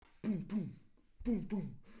Boom,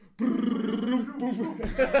 boom. Boom, boom.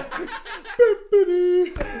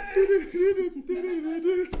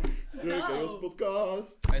 De Chaos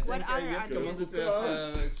Podcast. I think What other I get ideas? wanted to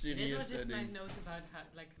have a This serious was just my setting. notes about how,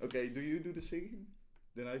 like, Okay, do you do the singing?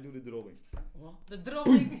 Then I do the drumming. What? the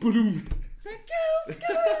drumming. Boom.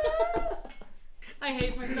 I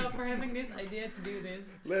hate myself for having this idea to do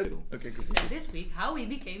this. Okay, good. So this week, how we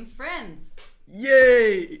became friends.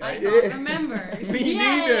 Yay! I can't remember. Me Yay!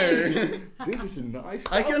 neither. This is a nice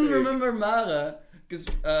I can topic. remember Mara. Because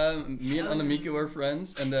me and Annemieke were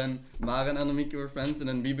friends, and then Mara and Annemieke were friends, and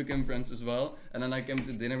then we became friends as well. And then I came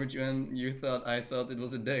to dinner with you, and I thought it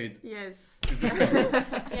was a date. Yes.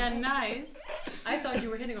 Yeah, nice. I thought you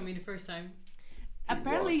were hitting on me the first time.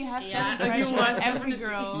 Apparently you have Yeah, that impression you was of every definitely.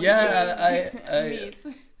 girl Yeah, you meet.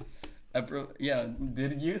 yeah.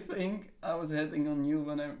 Did you think I was hitting on you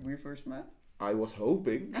when we first met? I was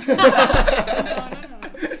hoping.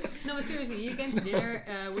 No, but seriously, you came to dinner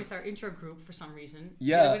with our intro group for some reason.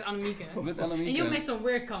 Yeah. With Annemieke. With Annemieke. And you made some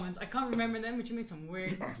weird comments. I can't remember them, but you made some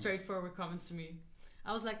weird, straightforward comments to me.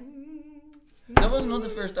 I was like, That was not the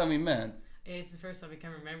first time we met. It's the first time I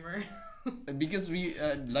can remember. Because we,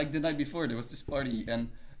 like the night before, there was this party, and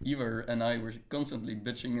Ivar and I were constantly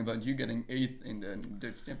bitching about you getting 8th in the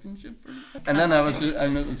Dutch championship. And then I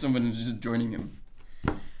met someone who was just joining him.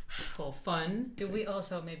 Well, fun. Do we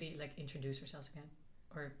also maybe like introduce ourselves again?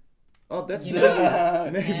 Or Oh, that's You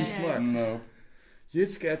maybe Yes. smart. No.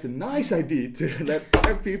 Jitske had the nice idea to let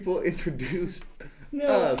other people introduce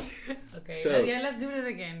us. okay, So- let's do that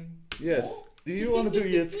again. Yes. Do you want to do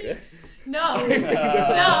Jitske? No,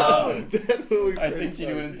 no. That will be I think pretty she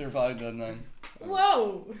funny. wouldn't survive that night.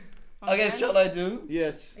 Whoa. Okay, shall I do?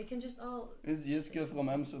 Yes. We can just all Is Jiske from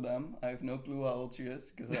Amsterdam? I have no clue how old she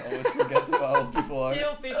is, because I always forget how old people are.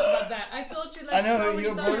 still pissed about that. I told you like I know, so many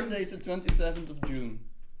your times. birthday is the 27th of June.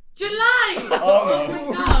 July! Almost.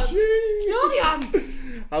 Oh my god!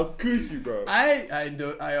 Julian! How could you, bro?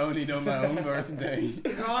 I only know my own birthday.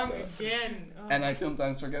 Wrong again. Oh. And I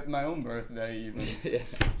sometimes forget my own birthday even. Yeah.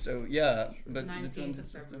 So yeah, but 19th the of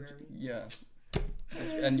 20th February. Yeah.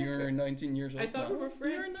 And you're 19 years old I thought now? we were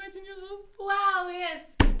friends. You're 19 years old? Wow,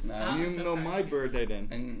 yes! Nah, You so know proud my of you. birthday then.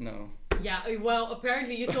 and no. Yeah, well,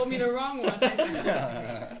 apparently you told me the wrong one.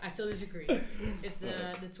 I still disagree. It's the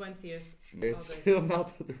 20th. It's August. still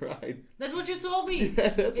not right. That's what you told me! Yeah,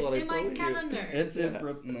 that's It's what I in my told you. calendar. It's Yeah.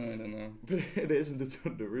 no, I don't know. But it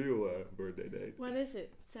isn't the real birthday date. What is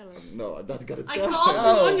it? Tell us. No, I'm not gonna I tell called you. you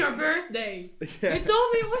Oh. on your birthday! Yeah. You told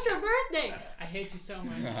me it was your birthday! I hate you so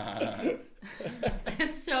much.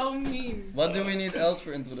 It's so mean. What do we need else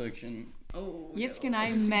for introduction? Oh, Jitske and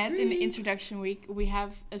I met in the introduction week. We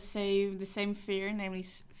have the same fear, namely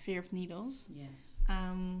fear of needles. Yes.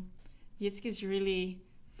 Jitske is really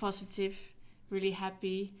positive, really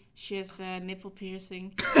happy. She has a nipple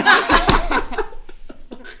piercing.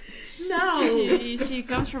 No! She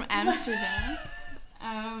comes from Amsterdam.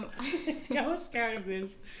 I was scared of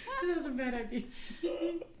this. This was a bad idea.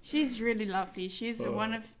 She's really lovely. She's Oh.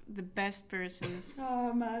 one of the best persons.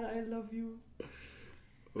 Oh man, I love you.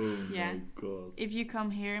 Oh Yeah. my god. If you come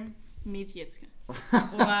here, meet Jitske.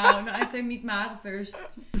 Wow, no, I'd say meet Mara first.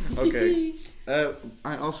 Okay.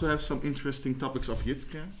 I also have some interesting topics of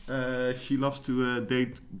Jitske. She loves to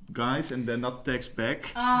date guys and then not text back.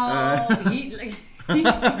 Oh, he like.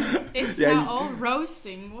 It's Yeah, now you- all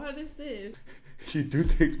roasting. What is this? She do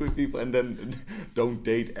date with people and then don't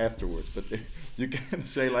date afterwards. But you can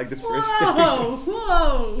say like the first Whoa,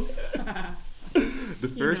 whoa. thing. The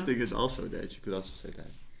first know. thing is also that. You could also say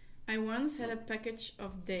that. I once had a package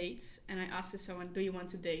of dates and I asked someone, do you want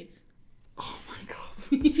to date? Oh my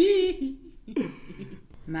god.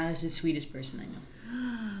 Mara is the sweetest person I know.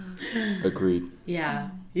 Agreed. Yeah,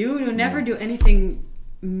 you never do anything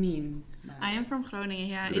mean. I am from Groningen,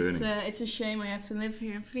 yeah. Groningen. It's a shame I have to live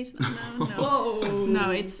here in Friesland. No. Whoa.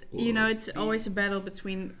 No, it's, you know, it's always a battle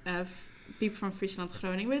between people from Friesland and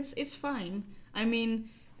Groningen, but it's fine. I mean,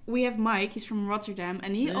 we have Mike, he's from Rotterdam,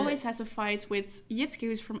 and he Yeah. always has a fight with Jitske,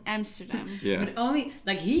 who's from Amsterdam. Yeah. But only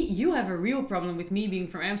like you have a real problem with me being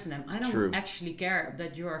from Amsterdam. I don't True. actually care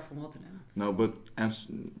that you are from Rotterdam. No, but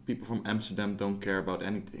people from Amsterdam don't care about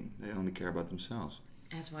anything. They only care about themselves.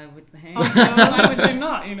 As why would they? Oh, no. Why would they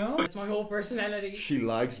not? You know, it's my whole personality. She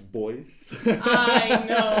likes boys. I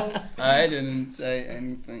know. I didn't say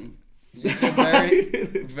anything. She's a very,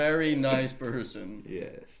 very nice person.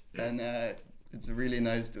 Yes. And it's really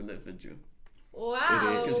nice to live with you.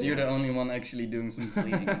 Wow. Because you're the only one actually doing some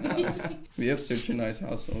cleaning in the house. We have such a nice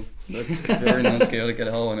household. That's very not chaotic at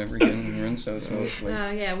all, and everything runs so smoothly.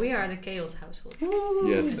 Yeah, we are the chaos household.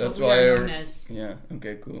 Yes, that's we why are you're... known as. Yeah,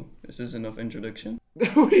 okay, cool. Is this enough introduction?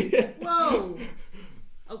 Whoa!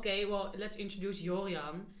 Okay, well, let's introduce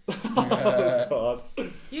Jorian. Oh god.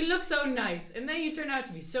 You look so nice, and then you turn out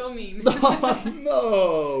to be so mean.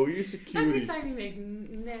 No, he's a cutie. Every time he makes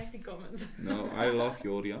nasty comments. No, I love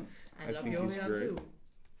Jorian. I love think he's Jorian great. too.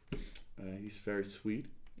 He's very sweet.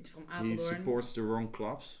 He's from He Apeldoorn. supports the wrong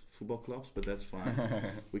clubs, football clubs, but that's fine.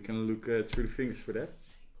 We can look through the fingers for that.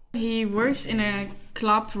 He works in a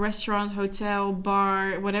club, restaurant, hotel,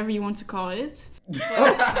 bar, whatever you want to call it.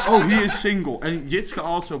 Oh, he is single. And Jitske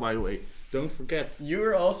also, by the way. Don't forget.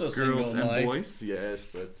 You're also Girls single, and Mike. boys. Yes,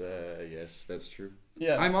 but yes, that's true.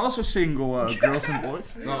 Yeah. I'm also single, girls and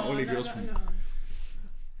boys. No, only girls. No.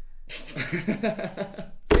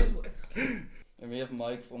 Since what? And we have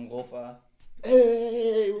Mike from Roffa.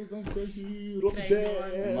 Hey, we're going crazy.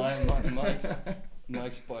 Rotterdam.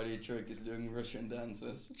 Mike's party trick is doing Russian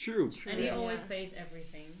dances. True. And he always pays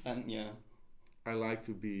everything. And yeah, I like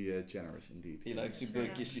to be generous indeed. he likes to That's break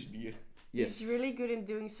right. kistjes bier. Yes. He's really good in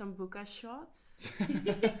doing sambuca shots.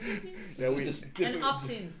 Yeah, we And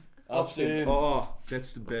absinthe. Absinthe. Oh,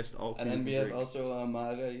 that's the best alcohol. And then we have also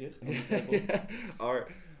Mara here on the table.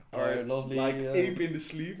 Our lovely like ape in the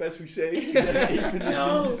sleeve, as we say. Ape in the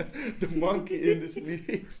No. The monkey in the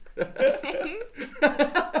sleeve.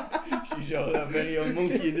 She's a very own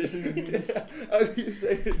monkey in this. How do you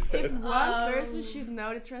say it? If one person should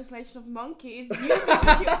know the translation of monkey, it's you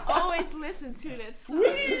because you always listen to that song.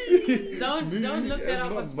 Don't look that up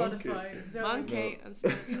on not monkey. Spotify. Don't. Monkey on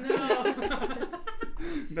Spotify.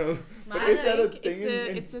 No. No. But is that a think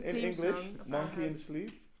thing it's a in theme English? song of our Monkey in the house.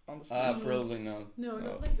 sleeve? On the sleeve? Probably not. No, No.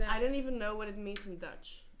 not like that. I don't even know what it means in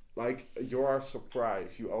Dutch. Like, you are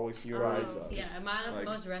surprised. You always surprise us. Yeah, Mara's Like-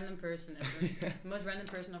 the most random person ever. The most random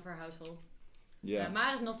person of our household. Yeah.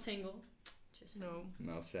 Mara's not single. Just No.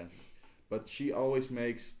 No, sad. But she always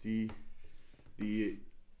makes the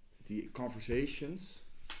conversations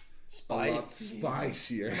a lot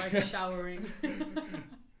spicier. like showering.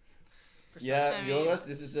 For Yeah, some- Joras,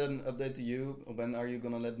 this is an update to you. When are you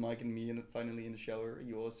gonna let Mike and me finally in the shower?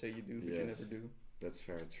 You always say you do, but you Yes. never do. That's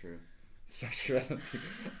very true. Sexuality.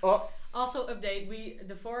 Oh, Also, update: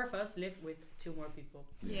 the four of us live with 2 more people,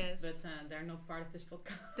 Yes. but they're not part of this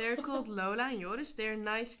podcast. They're called Lola and Joris. They're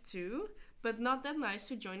nice too, but not that nice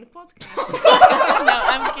to join the podcast. No,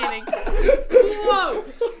 I'm kidding.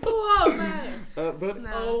 Whoa, man. but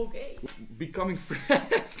No. Okay. becoming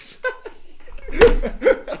friends.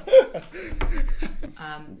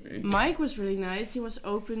 Mike was really nice. He was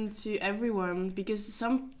open to everyone because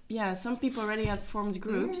some people already had formed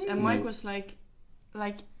groups, and Mike was like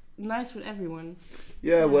nice with everyone.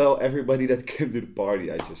 Yeah, well, everybody that came to the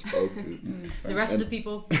party I just spoke to. The rest of the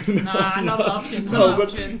people, not an option. No, Not an but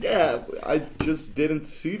option. yeah, I just didn't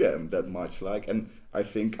see them that much. Like, and I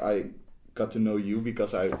think I got to know you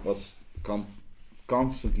because I was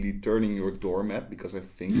constantly turning your doormat because I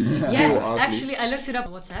think it's still Yes, ugly. actually, I looked it up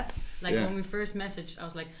on WhatsApp. Like Yeah. when we first messaged, I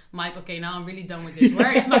was like, Mike, okay, now I'm really done with this.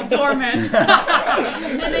 Where is my doormat?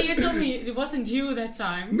 And then you told me it wasn't you that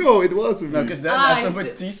time. No, it wasn't. No, me. because then Ah, at some I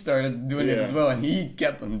point T started doing it Yeah. as well, and he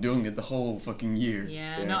kept on doing it the whole fucking year.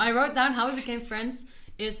 Yeah, Yeah. no, I wrote down how we became friends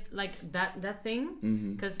is like that thing.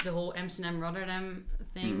 Mhm. Because the whole Amsterdam Rotterdam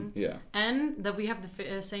thing. Yeah, And that we have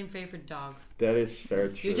the same favorite dog. that is very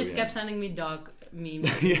true. You just yeah. kept sending me dog memes.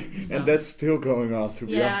 Yeah, stuff. and that's still going on, to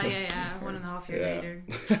be yeah, honest. yeah, 1.5 years Yeah. later.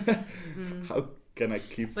 Mm. How can I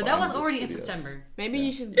keep? But that was finding already in those videos? September. Maybe Yeah.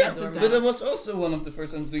 you should Yeah, get the Doormat. but dog. it was also one of the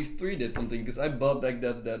first times we 3 did something, because I bought like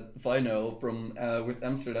that vinyl from with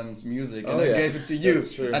Amsterdam's music, and Oh, I yeah. gave it to you,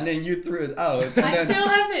 That's true. and then you threw it out. And I then, still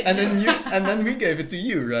have it. and then we gave it to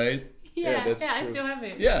you, right? yeah, that's I true. still have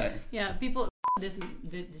it. Yeah. Yeah, people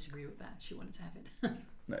did disagree with that. She wanted to have it.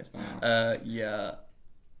 Nice. Ah. Yeah.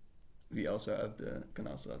 We also have the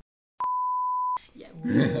Kanaalstraat. Yeah.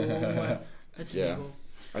 Whoa. That's Yeah. illegal.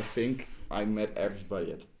 I think I met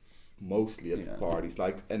everybody mostly at the Yeah. parties,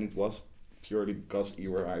 like, and it was purely because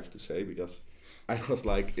Ewer, I have to say, because I was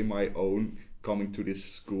like in my own coming to this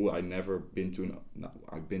school. I never been to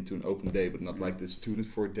I've been to an open day, but not like the student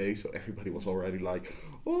for a day. So everybody was already like,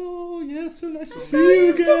 "Oh yeah, so nice to see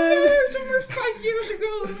you again." 5 years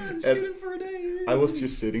ago, student for a day. I was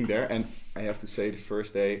just sitting there, and I have to say, the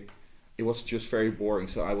first day, it was just very boring.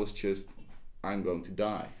 So I was just, I'm going to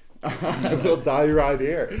die. I will die right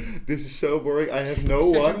here. This is so boring. I have no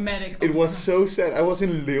So one. dramatic. It was so sad. I was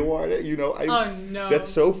in Leeuwarden, you know. Oh no.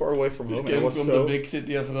 That's so far away from home. and I Came was from so, the big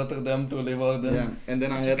city of Rotterdam to Leeuwarden. yeah. And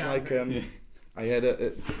then I Such a had guy. like I had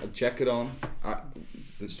a jacket on.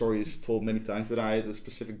 The story is told many times, but I had a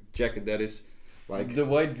specific jacket that is like the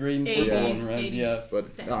white, green, purple 80s, one, right? 80s. Yeah. but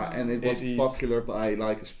and it was 80s. popular by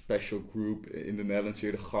like a special group in the Netherlands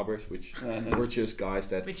here, the Gabbers, which were just guys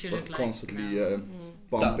that Which you were look like constantly now.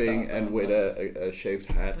 bumping Da, da, and da, with da. a shaved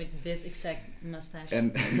head With this exact mustache.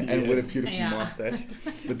 and with a Yes. beautiful Yeah. mustache.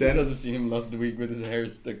 But Then then I've seen him last week with his hair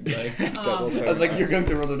stuck back. that was I was like, "You're going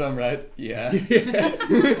to Rotterdam, right?" Yeah.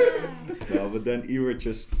 no, but then Ewer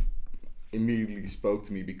just immediately spoke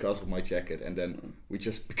to me because of my jacket, and then we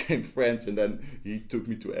just became friends, and then he took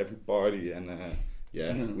me to every party, and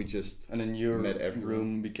we just And then your Met everyone.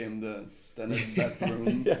 room became the standard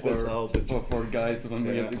bathroom Yeah, that's also true. for guys when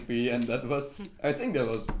we Yeah. had to pee, and that was, I think that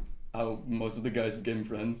was how most of the guys became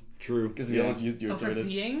friends, true because we always used your Over toilet.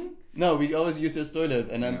 peeing? No, we always used his toilet,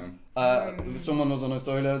 and then Yeah. someone was on his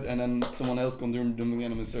toilet, and then someone else consumed them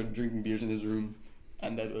again, and we started drinking beers in his room,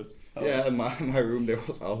 and that was how- Yeah, in my room there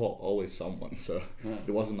was always someone, so Yeah.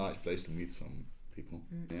 it was a nice place to meet some people.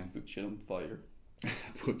 Yeah, Put shit on fire.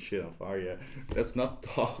 put shit on fire. Yeah, let's not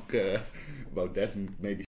talk about that.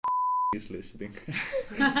 Maybe is listening.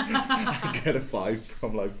 I get a vibe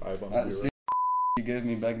from like 500 euros. See, you gave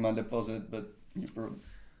me back my deposit, but you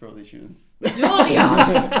probably shouldn't.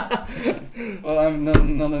 Julia! Well, I'm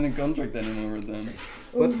not in a contract anymore with them.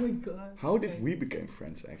 But oh my god. how did we become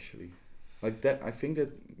friends actually? Like that, I think that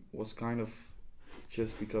was kind of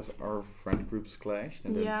just because our friend groups clashed.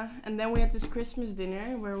 And then And then we had this Christmas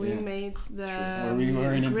dinner where we Yeah. made the Where we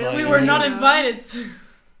weren't grill. invited. We were not burrito. invited.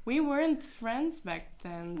 We weren't friends back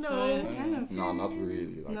then, so No. it kind of. No, not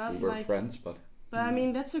really. Like Not we were like- friends, but But I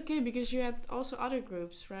mean that's okay because you had also other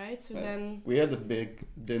groups, right? So Yeah. then We had a big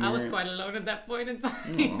dinner. I was quite alone at that point in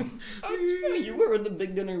time. no. Actually, you were at the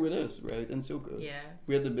big dinner with us, right? In Silke. Yeah,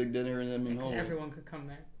 We had the big dinner in the main because hall. everyone could come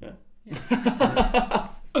there.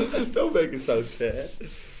 Don't make it so sad.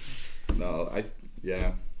 No, I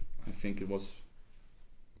think it was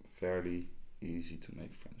fairly easy to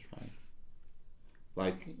make friends, right?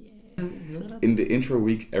 Like Yeah. in the intro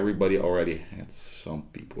week, everybody already had some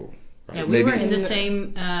people. Right? Yeah, we were in the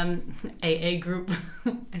same AA group.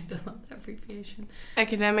 I still love that abbreviation.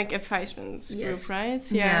 academic advisements Yes. group,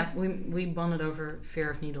 right? We bonded over fear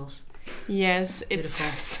of needles. Yes, it's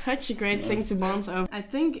Beautiful. such a great thing to bond over. I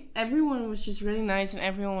think everyone was just really nice and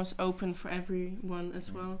everyone was open for everyone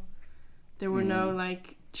as well. There were no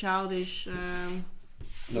like childish.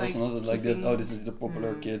 There was like not like that. keeping- Oh, this is the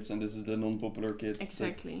popular Mm. kids and this is the non-popular kids.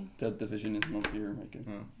 Exactly. That division is not here. Okay.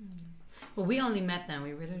 Well, we only met then.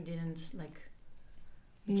 We really didn't like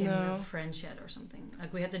became No. friends yet or something.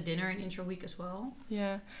 Like we had the dinner in intro week as well.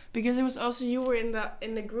 Yeah, because it was also you were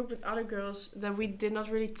in the group with other girls that we did not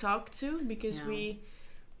really talk to because Yeah. we,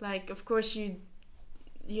 like, of course you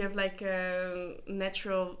have like a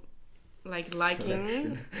natural like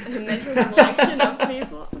liking, a natural selection of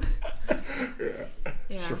people.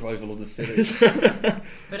 Yeah. Survival of the fittest.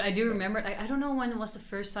 But I do remember. I don't know when was the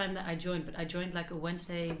first time that I joined, but I joined like a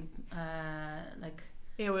Wednesday, like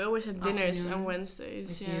Yeah, we always had dinners Afternoon on Wednesdays.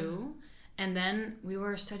 with Yeah. you, and then we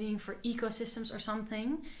were studying for ecosystems or something,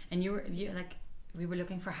 and you like. We were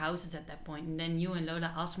looking for houses at that point, and then you and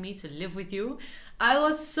Lola asked me to live with you. I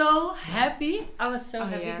was so happy. I was so Oh,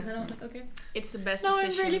 happy yeah. because then I was like, okay, It's the best now I'm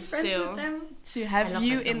decision really friends still with them. to I have love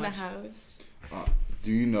you that so in the much. house.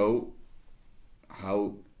 Do you know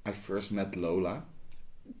how I first met Lola?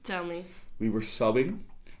 Tell me. We were subbing,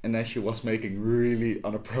 and then she was making really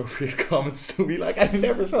inappropriate comments to me. Like, I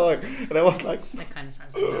never saw her, and I was like, That kind of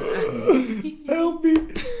sounds like Lola. help me.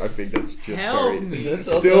 I think that's just Help very, me. That's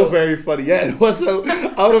still also very funny. Yeah, it was so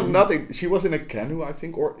out of nothing. She was in a canoe, I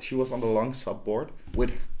think, or she was on the long subboard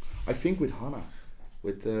with, I think, with Hannah,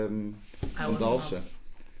 with I Van was Dalfsen. not.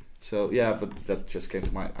 So yeah, but that just came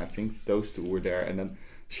to mind. I think those two were there, and then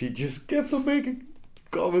she just kept on making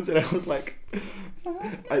comments, and I was like,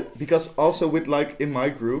 because also with like in my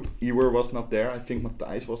group, Iwer was not there. I think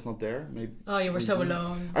Matthijs was not there. Maybe Oh, you were so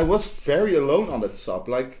alone. I was very alone on that sub.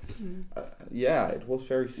 Like, yeah, it was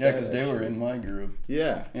very sad. yeah, because they were actually. in my group.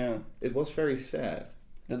 Yeah, Yeah, it was very sad.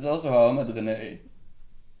 that's also how I met Renee.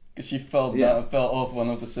 Because she fell Yeah. down, fell off one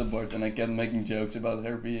of the subboards, and I kept making jokes about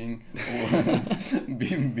her being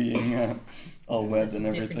being all wet It's and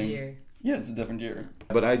a different everything. year. Yeah, it's a different year.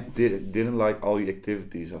 But I didn't like all the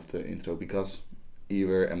activities of the intro because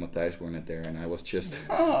Iwer and Matthijs were not there, and I was just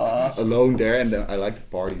Ah. alone there, and then I liked the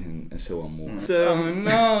party and so on more.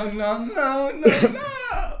 Oh no!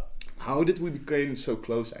 How did we become so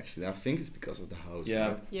close? Actually, I think it's because of the house. Yeah,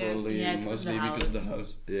 right? Yes. probably Yeah, it was mostly the because of the house.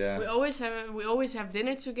 house. Yeah. We always have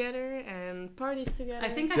dinner together and parties together. I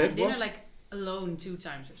think I That had dinner was- like alone 2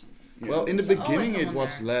 times or something. Well, in the There's always beginning it someone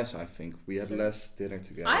was there. less, I think. We had So- less dinner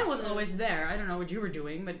together. I was always there. I don't know what you were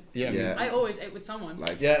doing, but Yeah. I always ate with someone.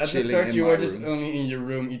 Like Yeah, at the chilling start in you my were just room. only in your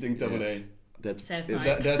room eating Yes. tabbouleh. That's Sad is-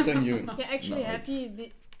 night. That's on you. Yeah, actually, No,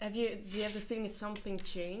 do you have the feeling that something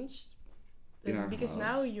changed? In our Because house.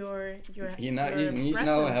 now you're He's now present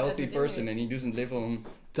a at healthy the person dinners. and he doesn't live on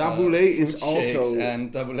Tabbouleh fruit is shakes also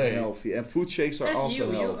and tabbouleh. healthy, and food shakes are Says also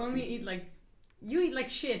you healthy. only eat like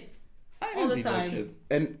shit. I all don't the eat like time. shit.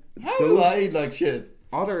 And How those do I eat like shit?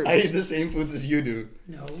 other I eat the same foods as you do.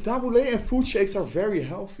 No. Tabbouleh and food shakes are very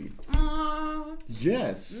healthy.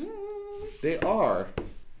 Yes, they are.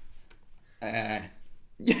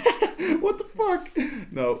 Yeah, what the fuck?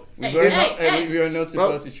 No, Hey, We're hey, not, hey. we are not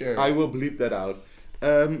supposed to share. I will bleep that out.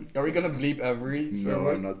 Are we gonna bleep every swear No,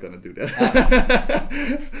 word? I'm not gonna do that.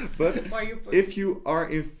 But Why you put if you are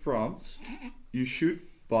in France, you should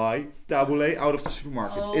buy tabbouleh out of the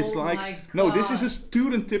supermarket. Oh It's like my no, this is God. a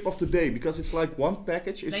student tip of the day because it's like one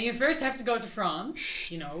package is Then you first have to go to France,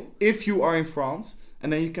 Shh. you know. if you are in France,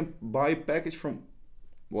 and then you can buy a package from,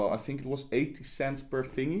 well, I think it was 80 cents per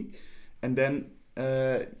thingy, and then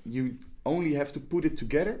you only have to put it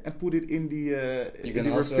together and put it in the You in can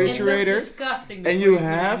the also- refrigerator. It looks disgusting. And before you put it in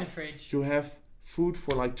have- the fridge. You have food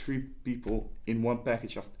for like 3 people in one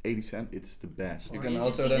package of 80 cents. It's the best. You Or can you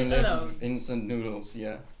just also eat then it live alone. instant noodles,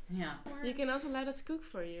 yeah. Yeah. You can also let us cook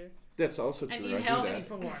for you. That's also And true. eat I do healthy that.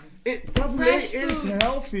 for worms. Tabbouleh Fresh is food.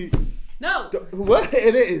 healthy. No, What?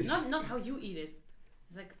 It is. not how you eat it.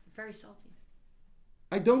 It's like very salty.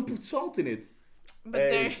 I don't put salt in it. But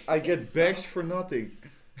Hey, there I get is bashed salt. for nothing.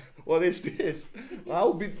 What is this?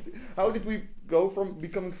 How did we go from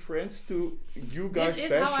becoming friends to you guys This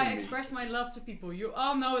is bashing how I me? express my love to people. You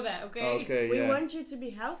all know that, okay? Okay, We yeah. want you to be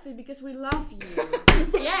healthy because we love you.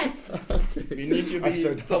 Yes. We need you to I'm be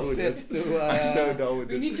so done top with fit it. to I'm so done with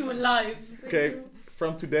We it. need you alive. Thank Okay, you.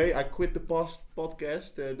 from today I quit the podcast.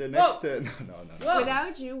 The next. No. Whoa.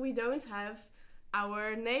 Without you, we don't have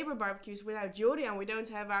our neighbor barbecues. Without Jorian, we don't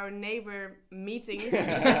have our neighbor meetings.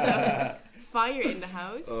 because of fire in the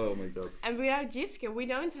house. Oh my god. And without Jitske, we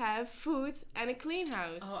don't have food and a clean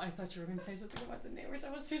house. Oh, I thought you were gonna say something about the neighbors. I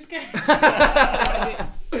was too scared.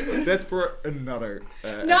 That's for another. No,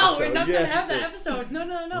 episode. we're not Yes, gonna have that yes. episode.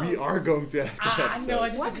 No. We are going to have that Ah, episode. no, I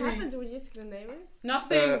What disagree. happened with Jitske the neighbors?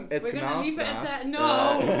 Nothing. At We're gonna leave it at that.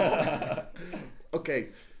 No. Okay,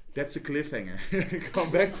 that's a cliffhanger.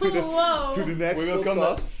 Come back to the Whoa. to the next We will come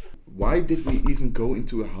podcast. Why did we even go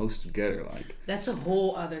into a house together? Like, That's a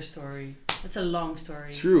whole other story. That's a long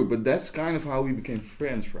story. true, but that's kind of how we became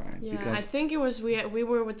friends, right? Yeah, I Because think it was we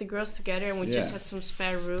were with the girls together and we just Yeah. had some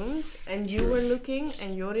spare rooms and you True. were looking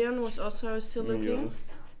and Jorian was also still looking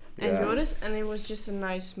and Yeah. Joris and it was just a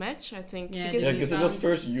nice match I think Yeah, because Yeah, you because it was found-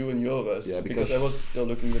 first you and Joris. Yeah, because because- I was still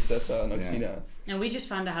looking with Tessa and Yeah. Oxina. And we just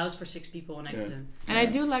found a house for 6 people on accident. and I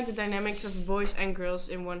do like the dynamics of boys and girls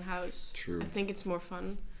in one house. True. I think it's more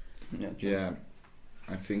fun. Yeah. True. Yeah,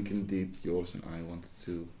 I think indeed Joris and I wanted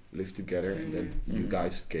to live together, and then you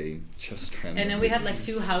guys came just randomly. And then we had like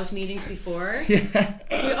 2 house meetings before. yeah.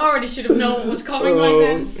 We already should have known what was coming by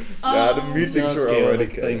then. Yeah, the Oh. meetings were Scale already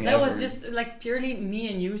thing. came. That was Ever. just like purely me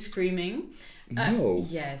and you screaming. No.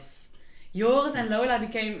 Yes. Joris and Lola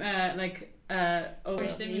became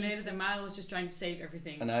overstimulated and Mara was just trying to save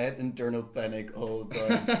everything. And I had internal panic all the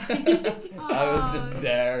time. I was just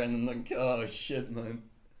there and like, oh shit, man.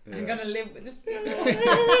 I'm gonna live with this people.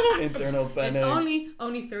 Internal It's panic.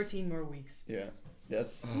 only 13 more weeks. Yeah,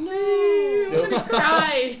 that's. No. Still, I'm gonna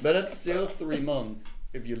cry. but it's still 3 months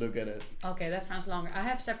if you look at it. Okay, that sounds longer. I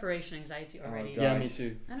have separation anxiety already. God. Yeah, me Guys.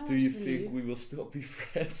 too. I don't Do want you to think leave. we will still be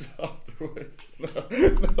friends afterwards? No.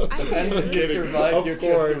 I And do. if you kidding. survive Of your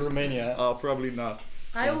trip course. to Romania. Oh, probably not.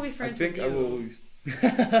 I will be I friends think with I you. will. Always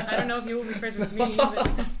I don't know if you will be friends with me.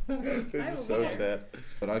 But This I is will so be there. sad.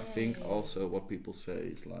 But I think also what people say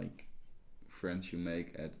is like, friends you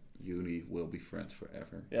make at uni will be friends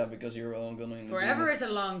forever. Yeah, because you're all gonna. Forever is a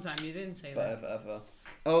long time. You didn't say that. forever.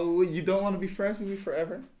 Oh, you don't want to be friends with me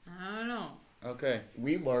forever? I don't know. Okay.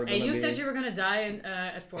 We were gonna Hey, you be. said you were gonna die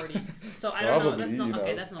at 40. So I don't know. Probably, That's not you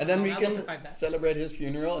okay. know. That's not. And then long. we I will can survive that. celebrate his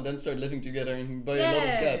funeral and then start living together and buy a lot of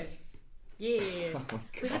Yay. cats. Yeah. Oh my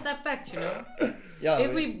We had that pact, you know. Yeah.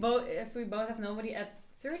 If we both have nobody at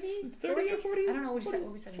 30, 30 or 40? I don't know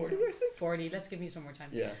what we said. 40, 40. Let's give me some more time.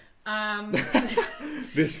 Yeah.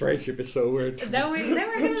 This friendship is so weird. then we're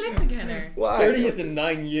gonna live together. Why? 30 is in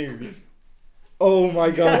 9 years. Oh my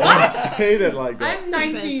god, don't say that like that. I'm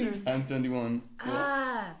 19. I'm 21.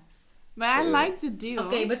 Ah. But I Yeah. like the deal.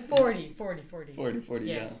 Okay, but 40. 40,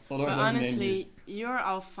 Yes. yeah. But Otherwise I'll name you. honestly, you're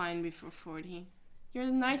all fine before 40. You're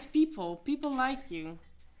nice people. People like you.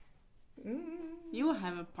 Mm. You will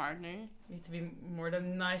have a partner. You need to be more than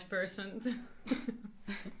a nice person.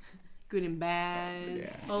 Good and bad.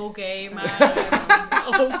 Yeah. Okay, man.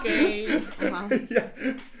 Okay.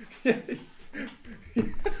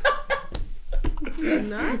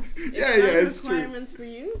 Not? Yeah, It's it's not a requirement for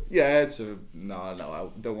you? Yeah, it's a no. I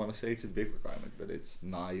don't want to say it's a big requirement, but it's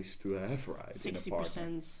nice to have, right?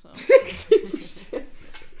 60%. So. 60%.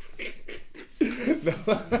 No,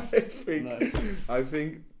 I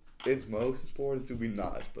think it's most important to be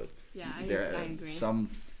nice, but Yeah, there I are agree. some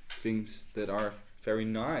things that are very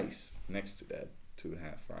nice next to that to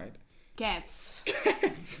have, right? Cats.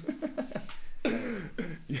 Cats.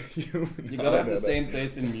 You gotta have the same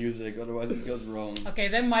taste in music, otherwise it goes wrong. Okay,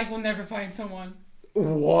 then Mike will never find someone.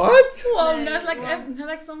 What? Well, Nee, that's like well-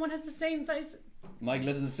 like someone has the same taste. Mike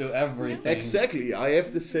listens to everything. Exactly. I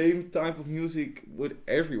have the same type of music with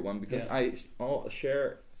everyone because I all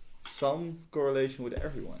share some correlation with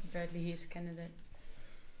everyone. Apparently, he's a candidate.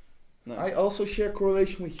 Nice. I also share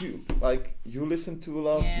correlation with you. Like you listen to a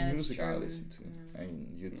lot of Yeah, that's music I true. listen to, Yeah. and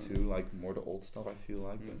you too like more the old stuff. I feel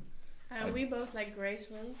like, but We both like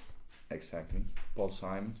Graceland. exactly. Paul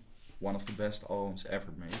Simon, one of the best albums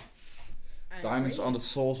ever made. I Diamonds agree. on the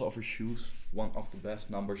soles of her shoes, one of the best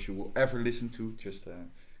numbers you will ever listen to. Just a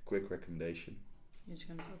quick recommendation. You're just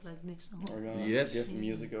gonna talk like this. We're gonna Yes. give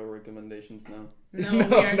musical recommendations now. No, No,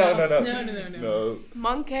 we are no, not. no. No.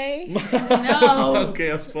 Monkey. No.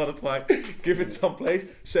 Okay, on Spotify, give it some place.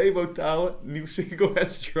 Sebo Tower, new single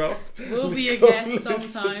has dropped. We'll be a Go guest listen.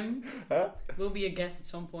 sometime. Huh? We'll be a guest at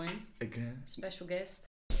some point. Again. Special guest.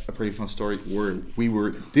 A pretty fun story where we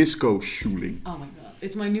were discosjoelen. Oh my god.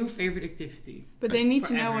 It's my new favorite activity. But they need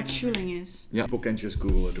to know Forever what and sjoeling is. Yeah, people can just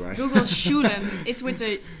Google it, right? Google sjoelen. It's with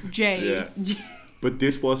a J. Yeah. But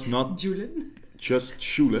this was not Julian. just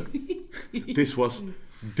Schule. This was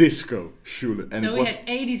disco Schule. And So it we was had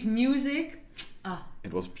 80s music.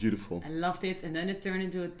 it was beautiful. I loved it. And then it turned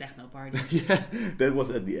into a techno party. Yeah, that was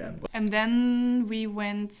at the end. And then we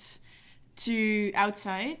went to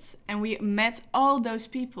outside and we met all those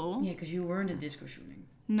people. Yeah, because you weren't at disco shooting.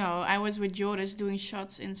 No, I was with Joris doing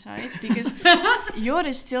shots inside because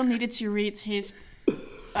Joris still needed to read his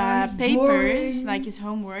papers, boring. like his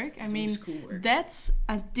homework. I mean, schoolwork. that's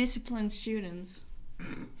a disciplined student.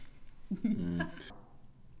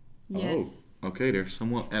 Yes. Oh, okay, there's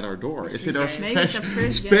someone at our door. Is Mystery it our guest. Maybe it's the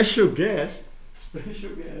first special guest?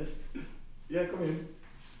 Special guest. Yeah, come in.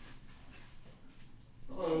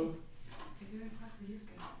 Hello.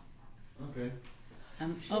 Okay.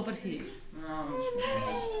 Over here. Nou,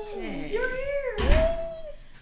 Hey. You're here.